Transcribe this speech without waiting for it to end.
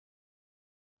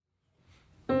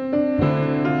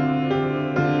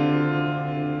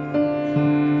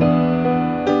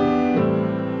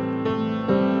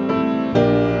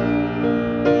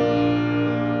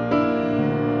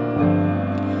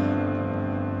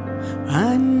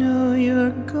I know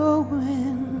you're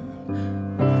going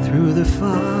through the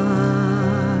fire.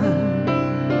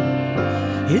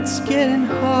 It's getting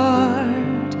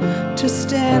hard to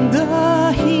stand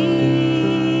the heat,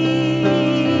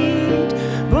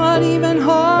 but even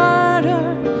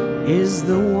harder is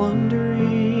the wondering.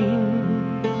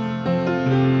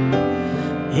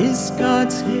 Is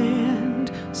God's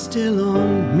hand still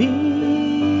on me?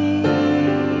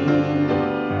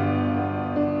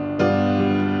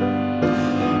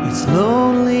 It's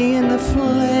lonely in the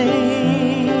flames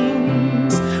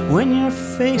when you're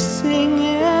facing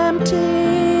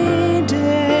empty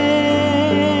days,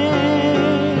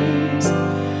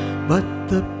 but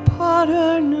the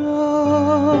potter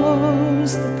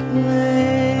knows the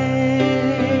clay,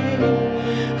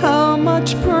 how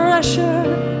much pressure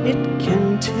it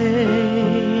can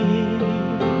take,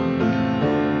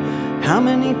 how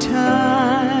many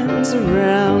times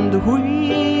around the wheel,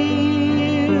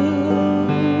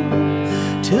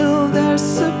 till there's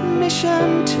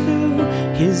submission to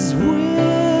His will.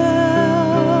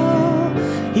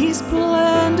 He's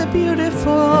planned a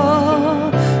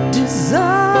beautiful design,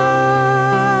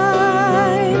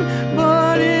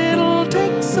 but it'll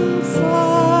take some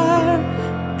fire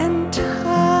and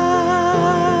time.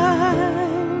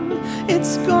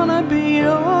 It's gonna be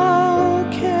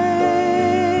okay,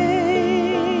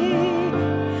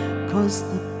 'cause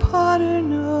the potter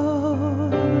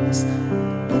knows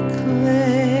the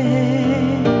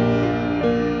clay.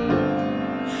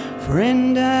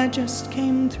 Friend, I just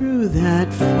came through that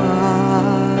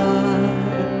fire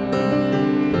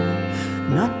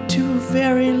not too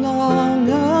very long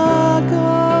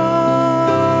ago.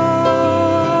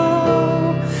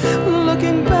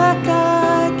 Looking back,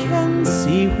 I can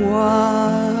see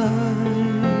why,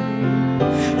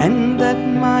 and that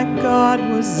my God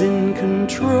was in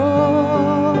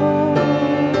control.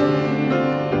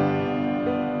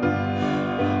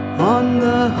 On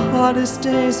the hottest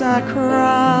days I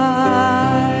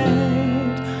cried,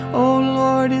 oh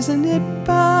Lord, isn't it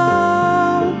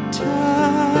about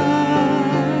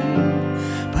time?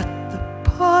 But the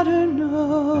potter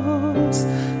knows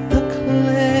the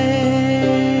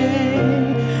clay,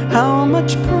 how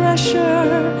much pressure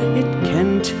it can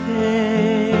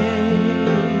take,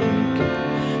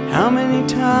 how many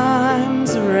times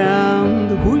around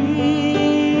the wheel,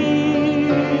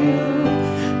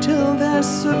 till there's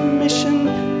submission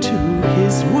to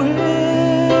His will.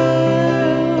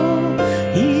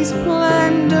 He's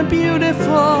planned a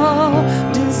beautiful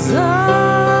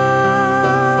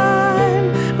design,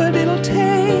 but it'll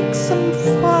take some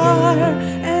fire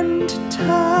and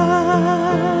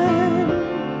time.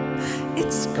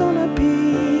 It's gonna be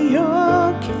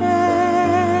okay,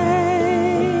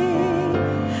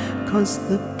 'cause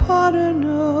the potter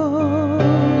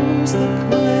knows the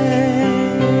clay.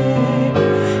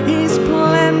 He's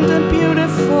planned a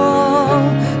beautiful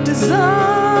design.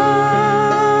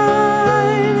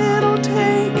 It'll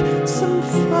take some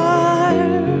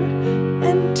fire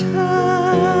and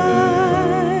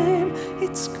time.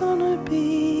 It's gonna be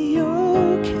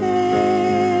okay,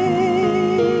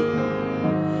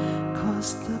 'cause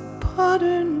the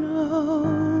potter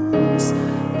knows